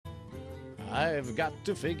I've got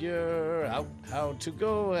to figure out how to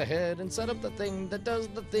go ahead and set up the thing that does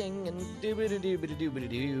the thing and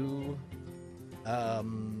doobity-doobity-doobity-doo. Let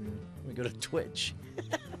me go to Twitch.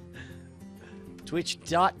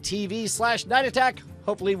 Twitch.tv/Night Attack.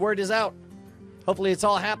 Hopefully word is out. Hopefully it's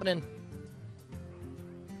all happening.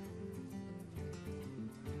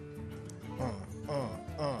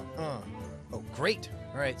 Oh, great.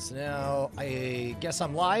 All right, so now I guess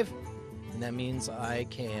I'm live, and that means I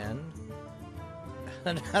can...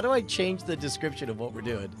 And how do I change the description of what we're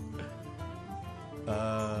doing?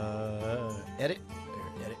 Edit.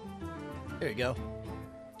 Edit. There you go.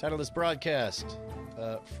 Title of this broadcast,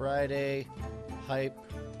 Friday Hype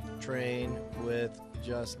Train with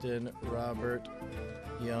Justin, Robert,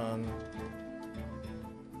 Young,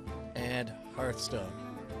 and Hearthstone.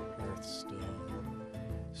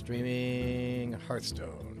 Streaming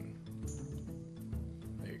Hearthstone.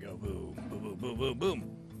 There you go. Boom, boom, boom, boom, boom, boom.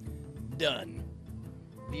 Done.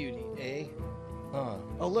 Beauty, eh? Oh,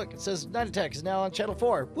 look, it says Night Attack is now on Channel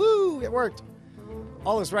 4. Woo! It worked.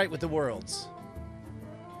 All is right with the worlds.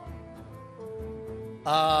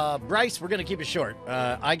 Bryce, we're going to keep it short.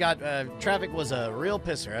 Traffic was a real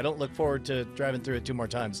pisser. I don't look forward to driving through it 2 more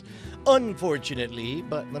times, unfortunately.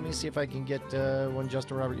 But let me see if I can get one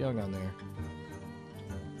Justin Robert Young on there.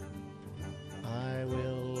 I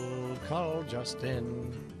will call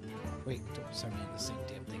Justin. Wait, don't send me the same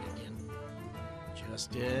damn thing again.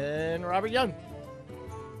 Justin Robert Young.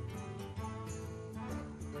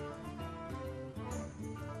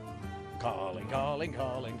 Calling.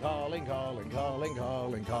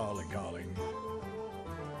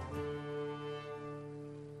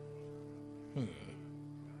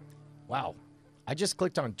 Wow. I just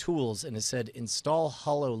clicked on Tools and it said Install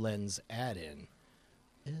HoloLens add-in.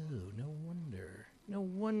 Oh, no wonder. No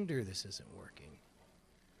wonder this isn't working.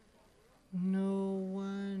 No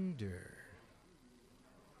wonder.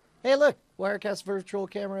 Hey, look. Wirecast virtual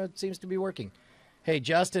camera seems to be working. Hey,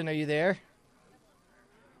 Justin, are you there?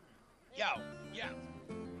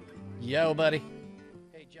 Yo, buddy.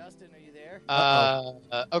 Hey, Justin, are you there?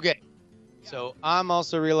 Okay. So I'm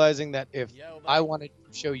also realizing that if I wanted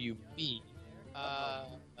to show you me,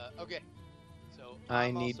 okay. So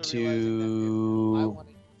I need to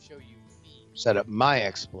set up my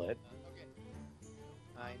XSplit.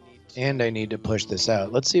 And I need to push this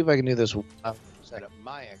out. Let's see if I can do this. Set up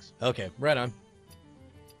my XSplit. Okay, right on.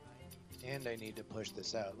 And I need to push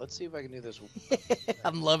this out. Let's see if I can do this.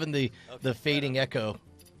 I'm loving the fading echo.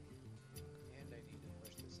 And I need to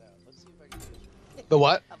push this out. Let's see if I can do this. The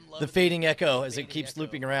what? The fading echo as it keeps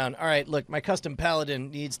looping around. All right, look, my custom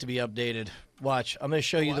Paladin needs to be updated. Watch, I'm going to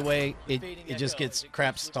show you the way it just gets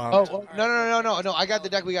crap stomped. Oh, no. I got the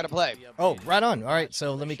deck we got to play. Oh, right on. All right,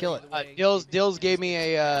 so let me kill it. Dills gave me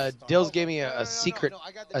a secret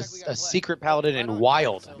Paladin in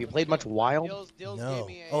Wild. Have you played much Wild? No.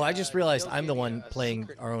 Oh, I just realized I'm the one playing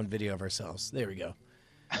our own video of ourselves. There we go.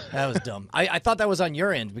 That was dumb. I thought that was on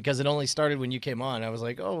your end because it only started when you came on. I was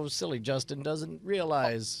like, oh, silly Justin doesn't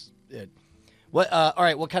realize it. What? All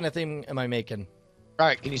right, what kind of thing am I making? All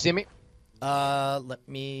right, can you see me? Let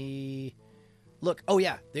me look. Oh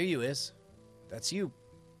yeah, there you is. That's you.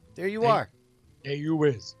 There you are. There you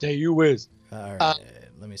is. All right,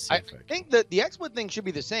 let me see. I think that the XSplit thing should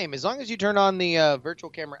be the same. As long as you turn on the virtual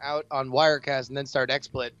camera out on Wirecast and then start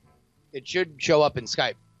XSplit, it should show up in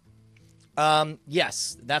Skype.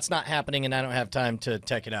 Yes, that's not happening, and I don't have time to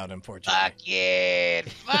tech it out, unfortunately.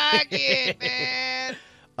 Fuck it, man.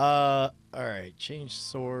 All right, change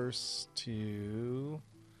source to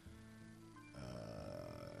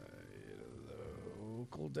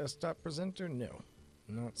local desktop presenter. No,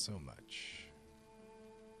 not so much.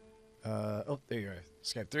 Oh, there you are.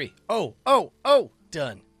 Skype 3. Oh,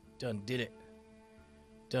 done. Did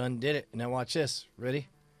it. Now watch this. Ready?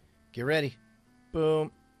 Get ready.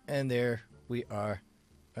 Boom. And there we are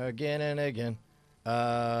again and again.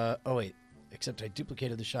 Oh, wait. Except I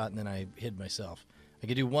duplicated the shot and then I hid myself. I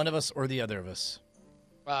could do one of us or the other of us.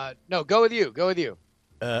 No, go with you.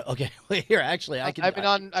 Okay. Wait, here, actually, I can.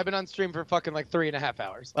 I've been on stream for fucking like 3.5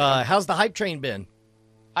 hours. How's the hype train been?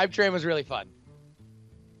 Hype train was really fun.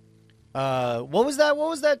 What was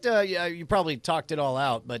that? Yeah, you probably talked it all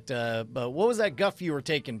out, but what was that guff you were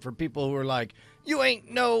taking for people who were like, you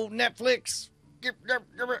ain't no Netflix?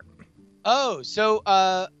 Oh, so,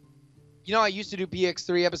 I used to do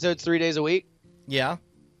PX3 episodes 3 days a week. Yeah.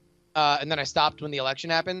 And then I stopped when the election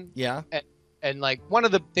happened. Yeah. And like, one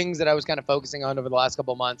of the things that I was kind of focusing on over the last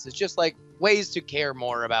couple of months is just like ways to care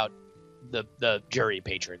more about the jury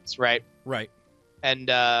patrons, right? Right. And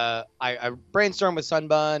I brainstormed with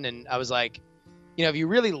Sunbun, and I was like, if you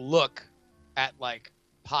really look at like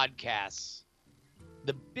podcasts,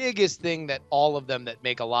 the biggest thing that all of them that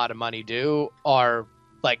make a lot of money do are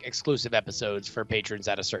like exclusive episodes for patrons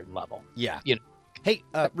at a certain level. Yeah. You know. Hey,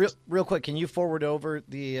 real quick, can you forward over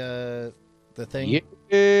the thing?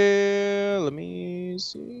 Yeah, let me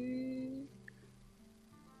see.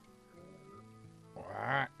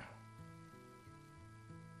 What?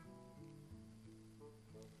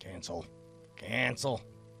 Cancel.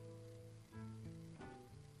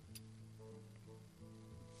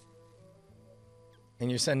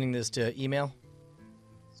 And you're sending this to email?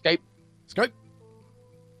 Skype.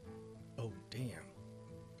 Oh, damn.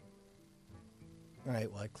 All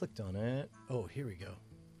right, well, I clicked on it. Oh, here we go.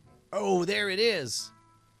 Oh, there it is.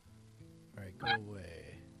 All right, go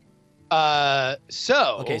away.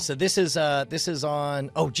 Okay, so this is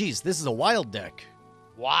on. Oh, geez, this is a wild deck.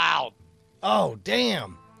 Wild. Oh,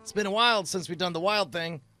 damn. It's been a while since we've done the wild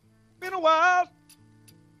thing. Been a while.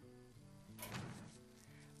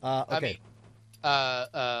 Okay.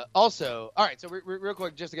 Also, all right. So real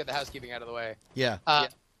quick, just to get the housekeeping out of the way. Yeah.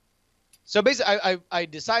 So basically, I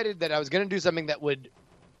decided that I was going to do something that would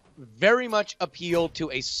very much appeal to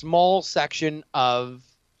a small section of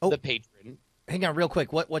the patron. Hang on, real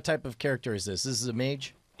quick. What type of character is this? This is a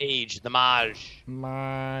mage? The mage.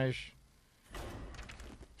 Mage.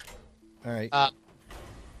 All right.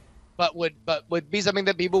 But would be something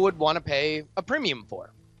that people would want to pay a premium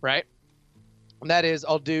for, right? And that is,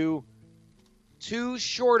 I'll do 2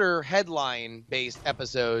 shorter headline-based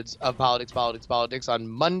episodes of Politics on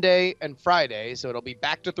Monday and Friday. So it'll be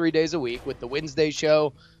back to 3 days a week, with the Wednesday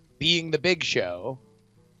show being the big show.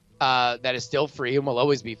 That is still free and will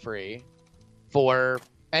always be free for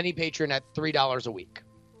any patron at $3 a week,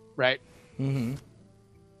 right? Mm-hmm.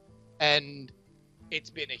 And it's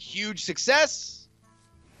been a huge success.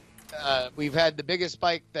 We've had the biggest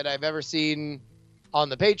spike that I've ever seen on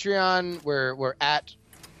the Patreon. We're at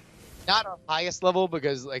not our highest level,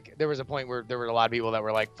 because like there was a point where there were a lot of people that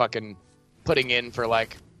were like fucking putting in for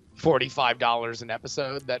like $45 an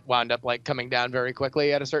episode that wound up like coming down very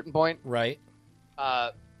quickly at a certain point. Right.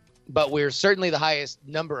 But we're certainly the highest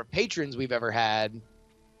number of patrons we've ever had.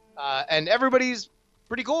 And everybody's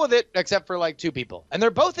pretty cool with it, except for like 2 people. And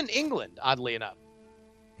they're both in England, oddly enough.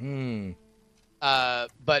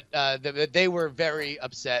 But they were very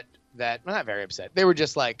upset that, well, not very upset. They were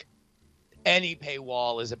just like, any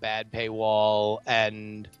paywall is a bad paywall.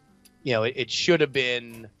 And, you know, it should have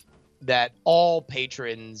been that all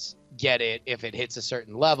patrons get it if it hits a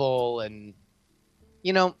certain level. And,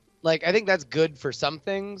 you know, like, I think that's good for some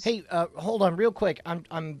things. Hey, hold on real quick.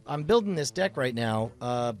 I'm building this deck right now,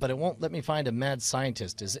 but it won't let me find a mad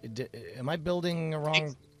scientist. Am I building a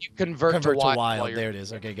wrong? You convert to wild. There it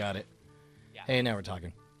is. Okay, got it. Yeah. Hey, now we're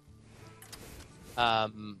talking.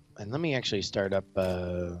 And let me actually start up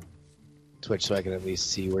Twitch so I can at least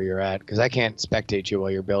see where you're at, because I can't spectate you while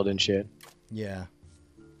you're building shit. Yeah.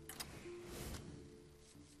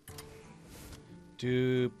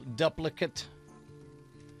 Duplicate.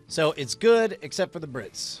 So it's good, except for the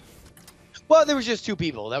Brits. Well, there was just 2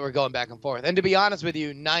 people that were going back and forth. And to be honest with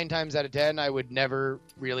you, 9 times out of 10, I would never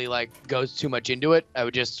really like go too much into it. I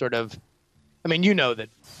would just sort of, I mean, you know that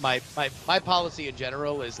my policy in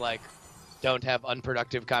general is like, don't have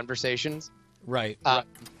unproductive conversations. Right.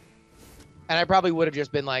 And I probably would have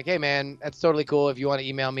just been like, hey man, that's totally cool. If you want to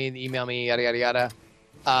email me, yada, yada, yada.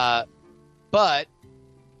 But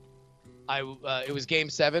it was game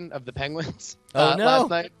 7 of the Penguins last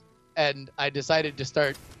night. And I decided to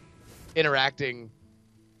start interacting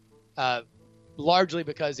largely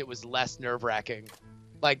because it was less nerve-wracking.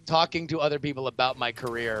 Like, talking to other people about my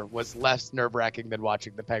career was less nerve-wracking than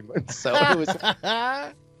watching the Penguins. So it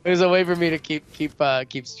was a way for me to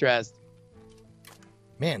keep stressed.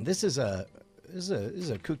 Man, this is a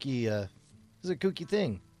kooky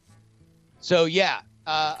thing. So yeah,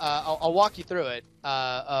 I'll walk you through it.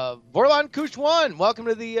 Vorlon Kush 1, welcome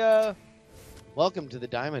to the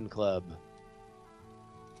Diamond Club.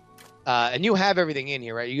 And you have everything in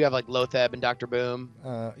here, right? You have like Lotheb and Dr. Boom.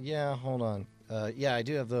 Yeah, hold on. Yeah, I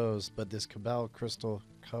do have those, but this Cabal Crystal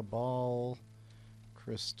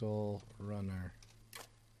Runner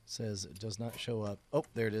says it does not show up. Oh,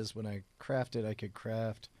 there it is. When I craft it, I could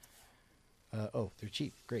craft. Oh, they're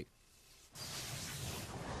cheap. Great.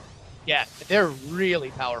 Yeah, they're really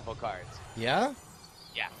powerful cards. Yeah?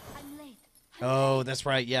 Yeah. Oh, that's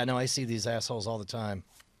right. Yeah, no, I see these assholes all the time.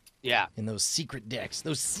 Yeah. In those secret decks.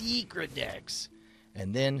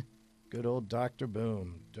 And then good old Dr.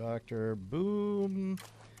 Boom. Dr. Boom.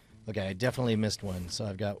 Okay, I definitely missed one. So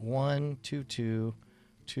I've got 1, 2, 2,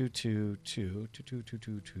 2, 2, 2, 2, 2, 2,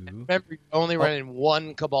 2, 2. Remember, you're only running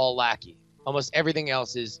 1 Cabal Lackey. Almost everything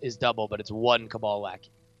else is double, but it's 1 Cabal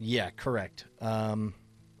Lackey. Yeah, correct.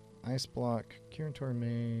 Ice block, Kirin Tor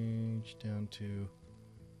Mage down to...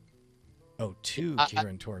 Oh, 2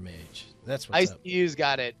 Kirin Tor Mage. That's what's Ice up. Q's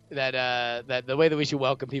got it. That the way that we should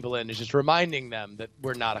welcome people in is just reminding them that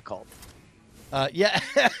we're not a cult. Yeah.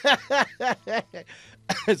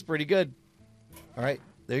 It's pretty good. All right,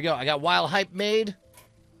 there you go. I got Wild Hype made.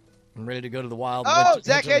 I'm ready to go to the Wild. Oh,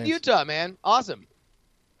 Zackhead, Utah, man. Awesome.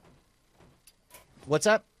 What's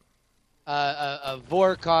up?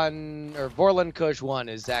 Vorkon or Vorlin Kush 1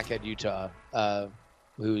 is Zackhead, Utah,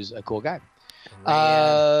 who's a cool guy.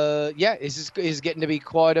 Yeah, he's getting to be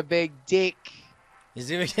quite a big dick. Is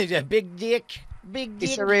he a big dick? Big dick.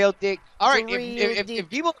 He's a real dick. All right, It's a if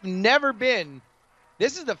people have never been,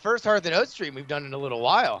 this is the first Hearth and Oates stream we've done in a little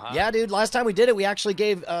while, huh? Yeah, dude. Last time we did it, we actually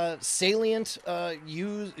gave salient,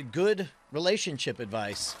 good relationship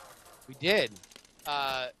advice. We did.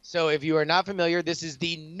 So if you are not familiar, this is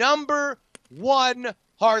the #1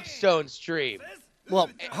 Hearthstone stream. Well,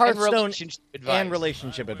 Hearthstone and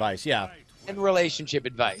relationship advice, yeah. And relationship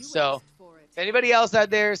advice. So if anybody else out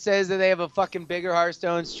there says that they have a fucking bigger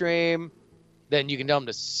Hearthstone stream, then you can tell them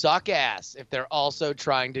to suck ass if they're also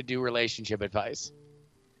trying to do relationship advice,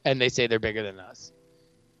 and they say they're bigger than us.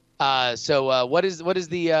 So what is the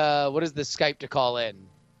Skype to call in?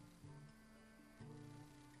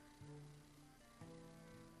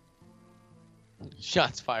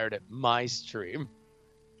 Shots fired at my stream.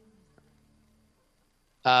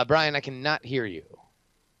 Brian, I cannot hear you.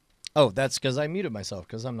 Oh, that's because I muted myself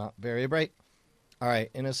because I'm not very bright. All right,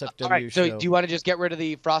 NSFW All right, so do you want to just get rid of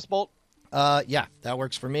the Frostbolt? Yeah, that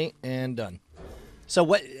works for me, and done. So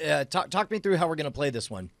what? Talk me through how we're going to play this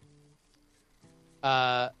one.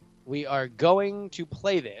 We are going to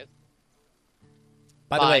play this.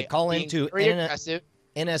 By the way, call into aggressive.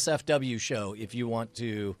 NSFW show if you want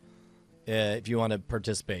to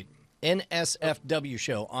participate. NSFW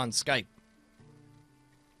show on Skype.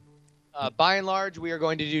 By and large, we are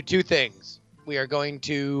going to do two things. We are going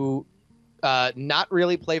to not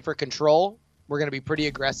really play for control. We're going to be pretty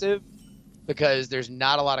aggressive because there's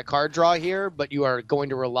not a lot of card draw here, but you are going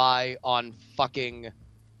to rely on fucking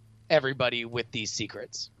everybody with these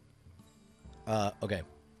secrets. Okay.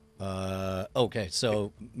 Okay,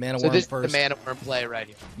 so Mana so Worm this first. is the Mana Worm play right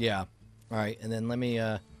here. Yeah. All right, and then let me,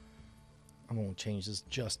 I'm going to change this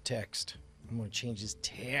just text. I'm going to change this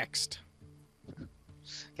text.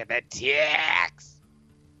 Get that text.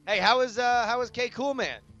 Hey, how is K Cool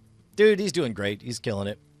Man? Dude, he's doing great. He's killing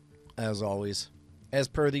it, as always, as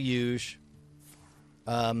per the usual.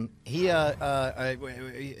 He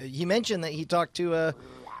mentioned that he talked to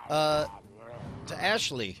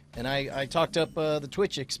Ashley, and I talked up the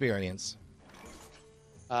Twitch experience.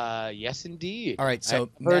 Yes, indeed. All right, so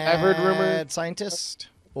I've heard rumors. Mad Scientist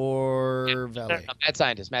or Valet? No, Mad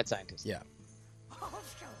Scientist. Yeah.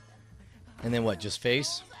 And then what? Just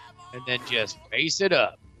face? And then just face it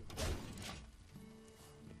up.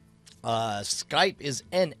 Skype is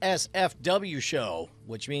NSFW show,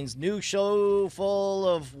 which means new show full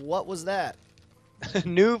of what was that?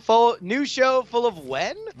 new show full of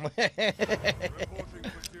when?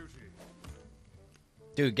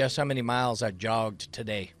 Dude, guess how many miles I jogged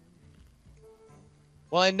today?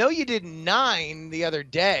 Well, I know you did 9 the other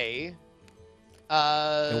day.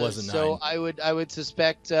 It wasn't 9. So I would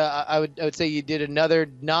suspect I would say you did another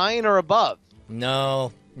 9 or above.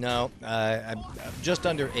 No, I'm just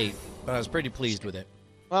under 8, but I was pretty pleased with it.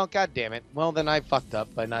 Well, god damn it. Well, then I fucked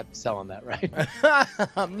up by not selling that right.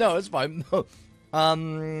 No, it's fine.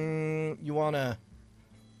 You wanna?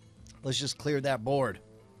 Let's just clear that board.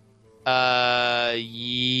 Yes.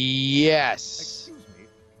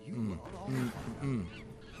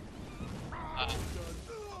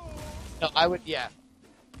 No, I would, yeah.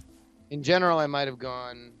 In general, I might have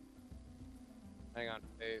gone. Hang on,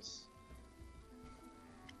 face.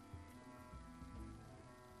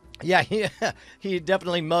 Yeah, he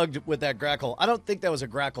definitely mugged with that grackle. I don't think that was a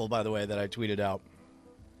grackle, by the way, that I tweeted out.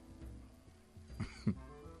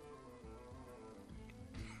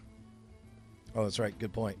 Oh, that's right.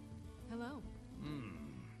 Good point. Hello.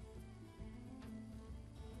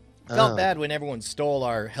 Felt bad when everyone stole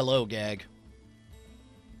our hello gag.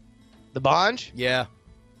 The Bonge? Yeah.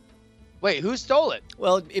 Wait, who stole it?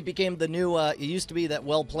 Well, it became the new. It used to be that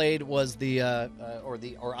well played was the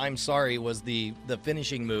or I'm sorry was the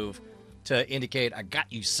finishing move to indicate I got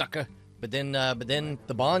you, sucker. But then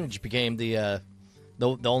the Bonge became the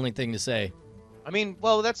only thing to say. I mean,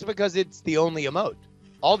 well, that's because it's the only emote.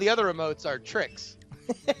 All the other emotes are tricks.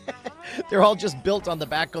 They're all just built on the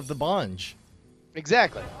back of the Bonge.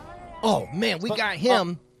 Exactly. Oh man, we got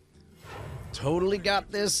him. Totally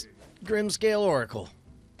got this Grimscale Oracle.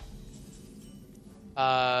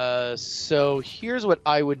 So here's what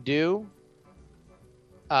I would do.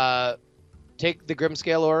 Take the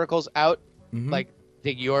Grimscale Oracles out. Like,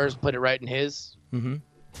 take yours, put it right in his.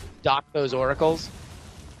 Dock those Oracles.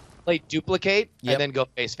 Play Duplicate, and then go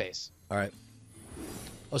face. All right.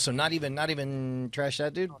 Oh, so not even trash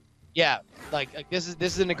that dude? Yeah, like this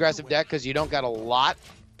is an aggressive deck because you don't got a lot.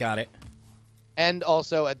 Got it. And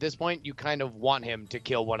also, at this point, you kind of want him to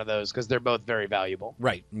kill one of those because they're both very valuable.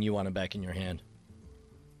 Right, and you want him back in your hand.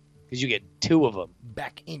 Because you get 2 of them.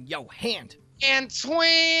 Back in your hand. And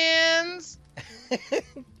twins!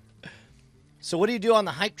 So what do you do on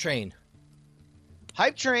the hype train?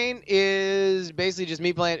 Hype train is basically just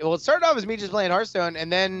me playing... Well, it started off as me just playing Hearthstone, and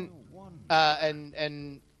then... I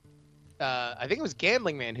think it was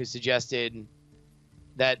Gambling Man who suggested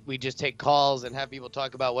that we just take calls and have people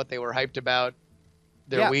talk about what they were hyped about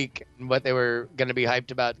their week and what they were going to be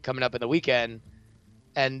hyped about coming up in the weekend.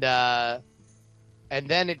 And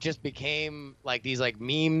then it just became like these like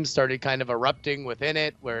memes started kind of erupting within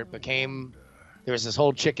it, where it became there was this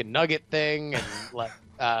whole chicken nugget thing, and like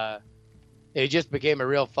it just became a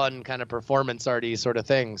real fun kind of performance arty sort of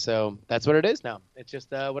thing. So that's what it is now. It's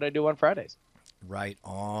just what I do on Fridays. Right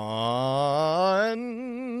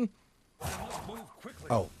on.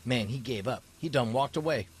 Oh, man, he gave up. He done walked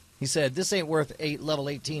away. He said, this ain't worth level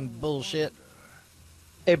 18 bullshit.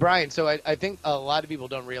 Hey, Brian, so I think a lot of people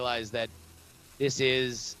don't realize that this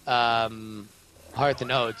is Hearth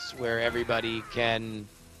and Oates, where everybody can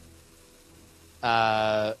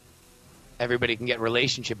get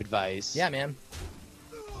relationship advice. Yeah, man.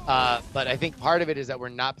 But I think part of it is that we're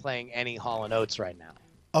not playing any Hall and Oates right now.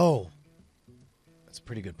 Oh. That's a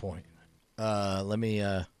pretty good point. Let me...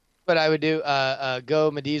 What I would do,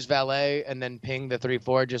 go Medivh's Valet and then ping the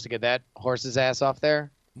 3/4 just to get that horse's ass off there.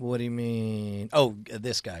 What do you mean? Oh,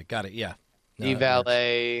 this guy. Got it, yeah. No,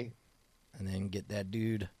 Valet. And then get that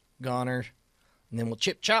dude goner. And then we'll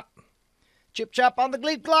chip chop. Chip chop on the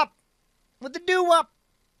gleep glop. With the doo-wop.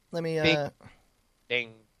 Let me...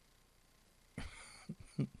 Ding.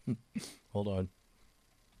 Hold on.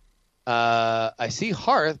 I see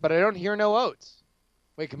Hearth, but I don't hear no Oates.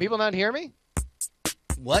 Wait, can people not hear me?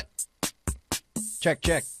 What? Check.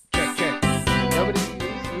 Nobody.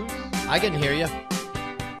 I can hear you.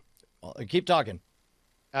 Keep talking.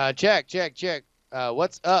 Check.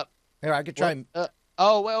 What's up? Here, I could try.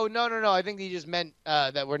 Oh, well, no. I think he just meant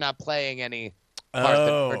that we're not playing any.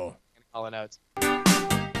 Oh. Hall and Oates.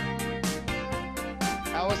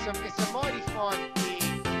 It's a mighty fine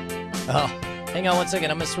game. Oh, hang on one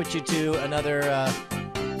second. I'm gonna switch you to another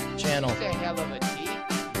channel. It's a hell of a tea.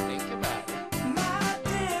 Think about it.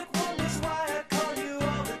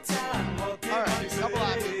 All right, couple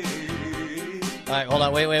options. All right, hold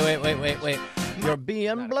on. Wait. You're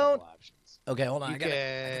being blown. Okay, hold on. I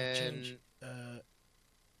gotta change.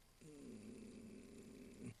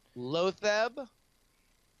 Lotheb.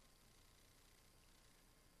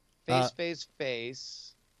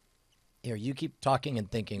 Face. Here, you keep talking and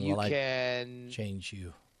thinking while I can change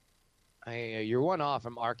you. You're one off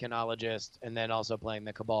from Archaeologist, and then also playing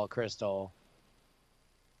the Cabal Crystal.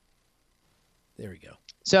 There we go.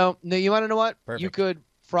 So, no, you want to know what? Perfect. You could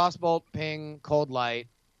Frostbolt, ping, Cold Light,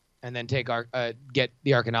 and then take get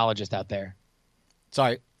the Archaeologist out there.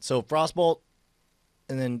 Sorry. So Frostbolt,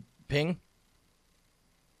 and then ping.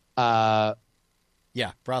 Yeah,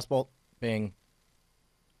 Frostbolt, ping.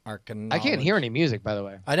 I can't hear any music, by the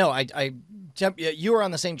way. I know. You were on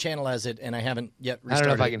the same channel as it, and I haven't yet restarted. I don't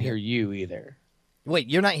know if I can hear you either. Wait,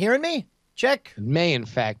 you're not hearing me? Check. It may, in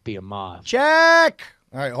fact, be a moth. Check.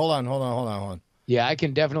 All right, hold on. Yeah, I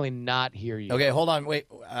can definitely not hear you. Okay, hold on. Wait,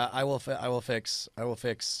 I will fix.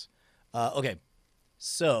 Okay,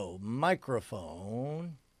 so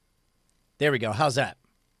microphone. There we go. How's that?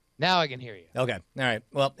 Now I can hear you. Okay. All right.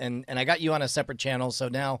 Well, and I got you on a separate channel, so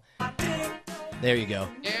now. There you go.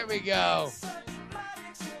 There we go.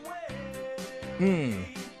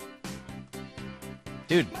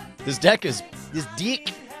 Dude, this deck is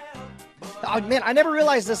deek. Oh man, I never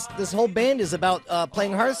realized this whole band is about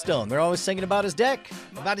playing Hearthstone. They're always singing about his deck,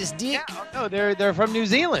 about his deek. Yeah, no, they're from New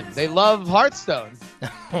Zealand. They love Hearthstone.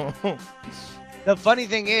 The funny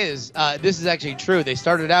thing is, this is actually true. They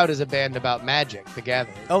started out as a band about Magic, the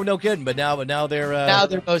Gathering. Oh, no kidding. But now they're now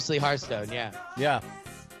they're mostly Hearthstone. Yeah. Yeah.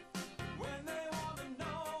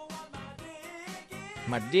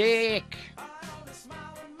 My dick.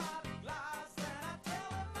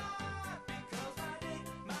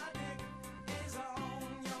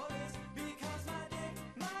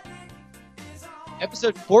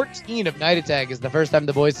 Episode 14 of Night Attack is the first time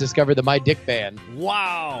the boys discovered the My Dick Band.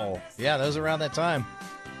 Wow. Yeah, that was around that time.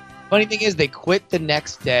 Funny thing is, they quit the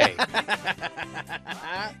next day.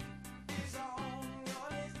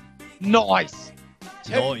 Nice.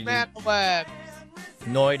 Noity.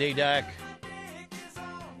 Noity deck.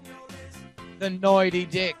 The Noity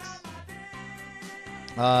dicks.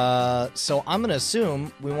 So I'm gonna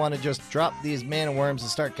assume we want to just drop these mana worms and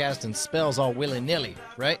start casting spells all willy-nilly,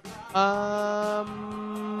 right?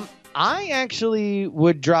 I actually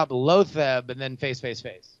would drop Lotheb and then face.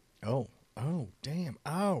 Oh, damn.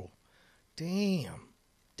 Oh, damn.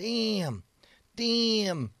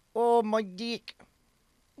 Oh, my dick.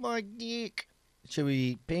 Should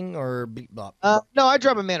we ping or beat bop? No, I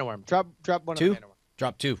drop a mana worm. Drop one Two? of the mana worm.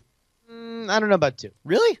 Drop 2. I don't know about 2.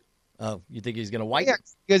 Really? Oh, you think he's gonna wipe? Yeah,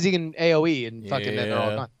 because he can AOE and fucking then they're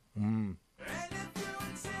all gone. Mm.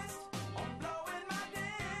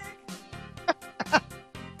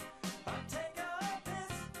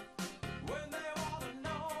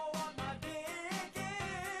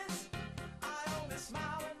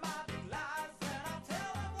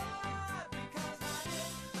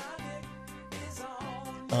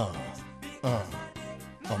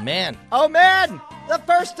 Oh man! The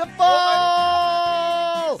first to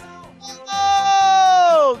fall!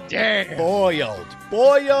 Oh, damn! Boiled!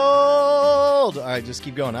 All right, just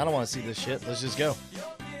keep going. I don't want to see this shit. Let's just go.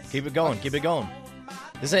 Keep it going.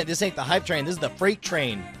 This ain't the hype train. This is the freight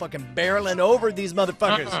train. Fucking barreling over these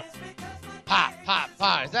motherfuckers. Pa.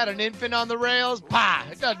 Is that an infant on the rails? Pa.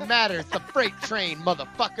 It doesn't matter. It's the freight train,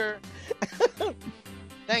 motherfucker.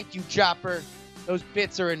 Thank you, Chopper. Those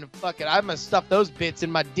bits are in the fucking... I'm gonna stuff those bits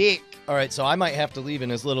in my dick. All right, so I might have to leave in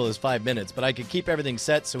as little as 5 minutes, but I could keep everything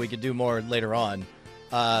set so we could do more later on,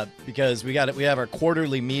 because we have our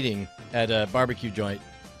quarterly meeting at a barbecue joint.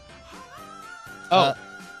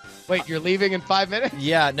 Wait, you're leaving in 5 minutes?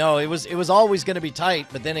 Yeah, no, it was always going to be tight,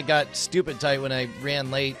 but then it got stupid tight when I ran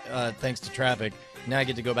late thanks to traffic. Now I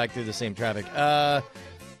get to go back through the same traffic.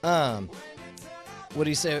 What do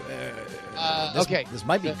you say? Okay. This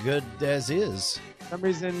might be good as is. For some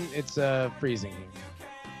reason, it's freezing.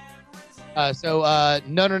 No.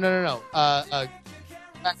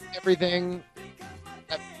 Back everything.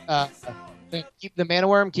 Keep the mana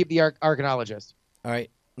worm. Keep the arcanologist. All right,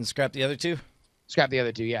 and scrap the other 2. Scrap the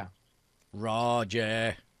other 2. Yeah.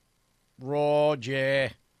 Roger.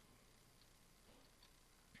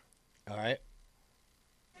 All right.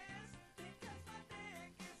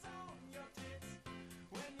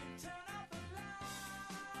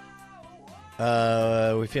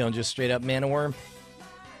 We feeling just straight up mana worm?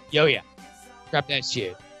 Yo, yeah. Drop that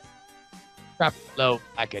shit. Drop it low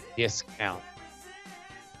like a discount.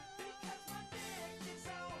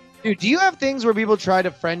 Dude, do you have things where people try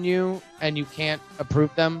to friend you and you can't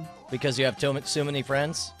approve them? Because you have so many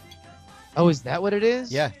friends? Oh, is that what it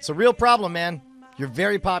is? Yeah, it's a real problem, man. You're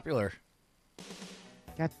very popular.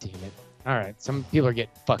 God damn it. All right, some people are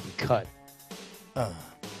getting fucking cut. Oh,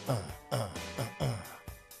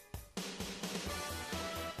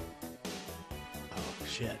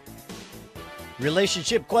 shit.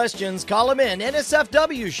 Relationship questions, call them in.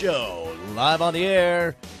 NSFW show, live on the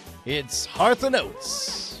air. It's Hearth and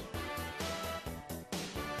Oates.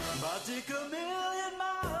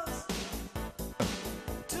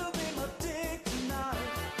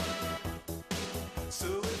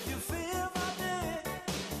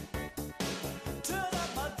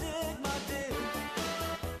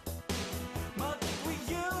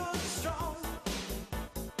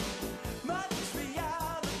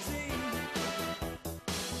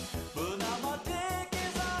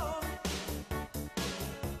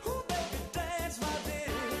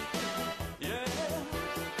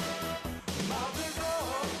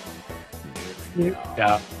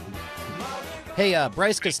 Yeah. Hey,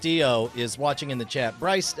 Bryce Castillo is watching in the chat.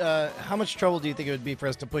 Bryce, how much trouble do you think it would be for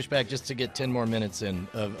us to push back just to get 10 more minutes in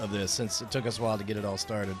of this, since it took us a while to get it all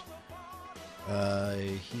started?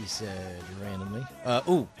 He said randomly. I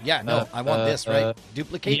want this, right?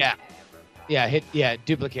 Duplicate? Yeah.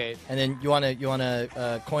 Duplicate. And then you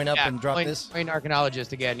wanna coin up and drop this? Coin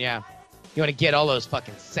arcanologist again, yeah. You wanna get all those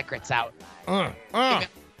fucking secrets out.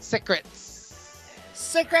 Secrets.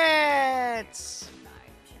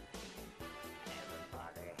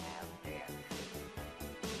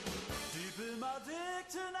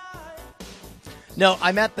 No,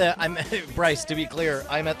 I'm Bryce, to be clear,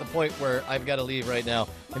 I'm at the point where I've got to leave right now.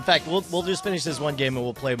 In fact, we'll just finish this one game and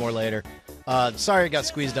we'll play more later. Sorry I got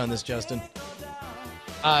squeezed on this, Justin.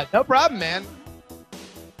 No problem, man.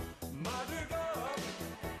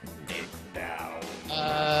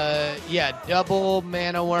 Double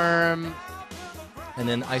mana worm. And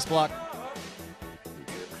then ice block.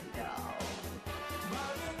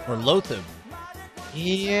 Or Lotheb.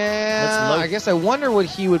 Yeah, I guess I wonder what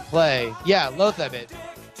he would play. Yeah, Lothar it.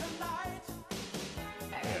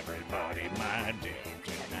 Everybody, my day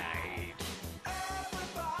tonight.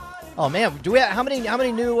 Oh man, do we have, how many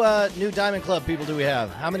new Diamond Club people do we have?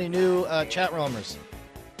 How many new chat roamers?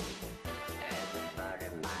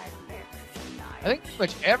 I think pretty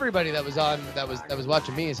much everybody that was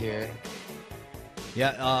watching me is here.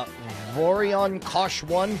 Yeah, Vorion Kosh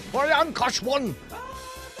 1. Vorion Kosh 1.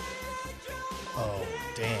 Oh,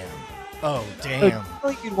 damn. Oh, damn. I feel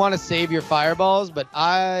like you'd want to save your fireballs, but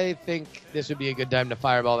I think this would be a good time to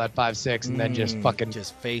fireball that 5/6 and then just fucking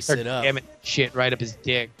just face it up. Damn it, shit right up his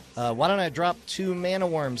dick. Why don't I drop 2 mana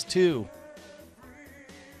worms too?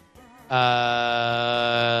 Yes.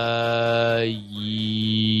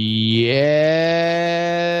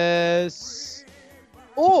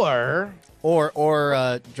 Or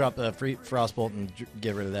drop a free frostbolt and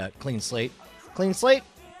get rid of that. Clean slate. Clean slate.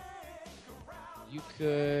 You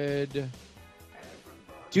could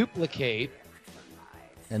duplicate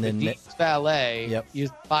and then the valet. Yep.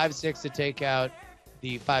 Use 5/6 to take out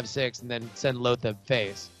the 5/6 and then send Lothar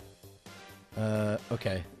face.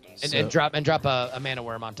 Okay. And drop a mana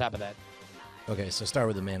worm on top of that. Okay, so start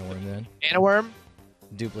with the mana worm then. Mana worm.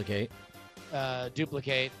 Duplicate.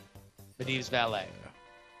 Duplicate Medivh's Valet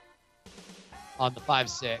on the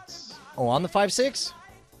 5/6. Oh, on the 5/6?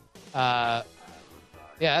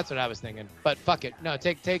 Yeah, that's what I was thinking. But fuck it. No,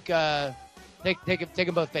 take them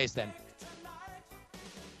both face then.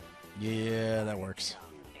 Yeah, that works.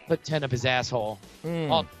 Put 10 up his asshole.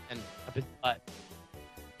 All 10 up his butt.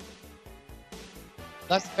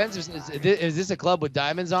 Less defensive. Is this a club with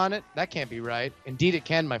diamonds on it? That can't be right. Indeed it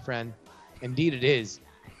can, my friend. Indeed it is.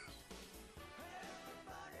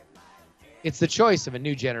 It's the choice of a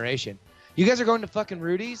new generation. You guys are going to fucking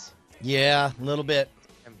Rudy's? Yeah, a little bit.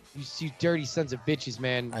 You dirty sons of bitches,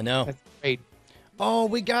 man. I know. That's great. Oh,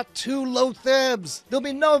 we got 2 Lothebs. There'll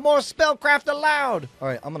be no more spellcraft allowed. All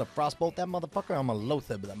right, I'm going to frostbolt that motherfucker. I'm going to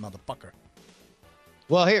Lotheb that motherfucker.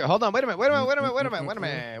 Well, here, hold on. Wait a minute.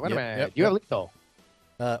 You have lethal.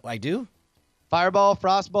 I do? Fireball,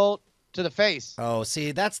 frostbolt to the face. Oh,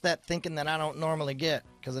 see, that's that thinking that I don't normally get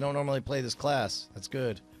because I don't normally play this class. That's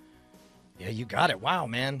good. Yeah, you got it. Wow,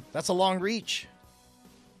 man. That's a long reach.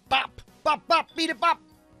 Bop, bop, bop, beat it, bop.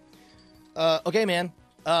 Okay, man.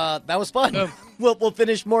 That was fun. We'll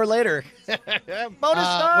finish more later. Bonus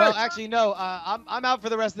start. Well, actually, no. I'm out for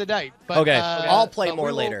the rest of the night. But, okay, I'll play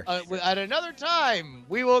more later. At another time,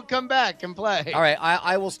 we will come back and play. All right,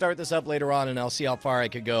 I will start this up later on, and I'll see how far I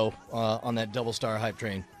could go on that double star hype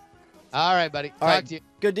train. All right, buddy. Talk to you.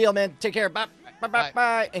 Good deal, man. Take care. Bye.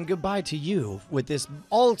 Bye. And goodbye to you with this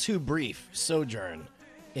all too brief sojourn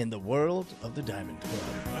in the world of the Diamond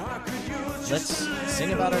Club. Let's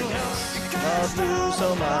sing about our guests. Love you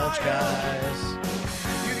so much, guys.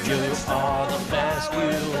 You are the best, you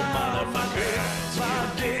motherfuckers. You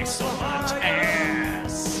kick so much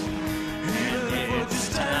ass. And it's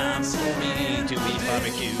time for me to eat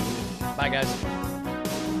barbecue. Bye, guys.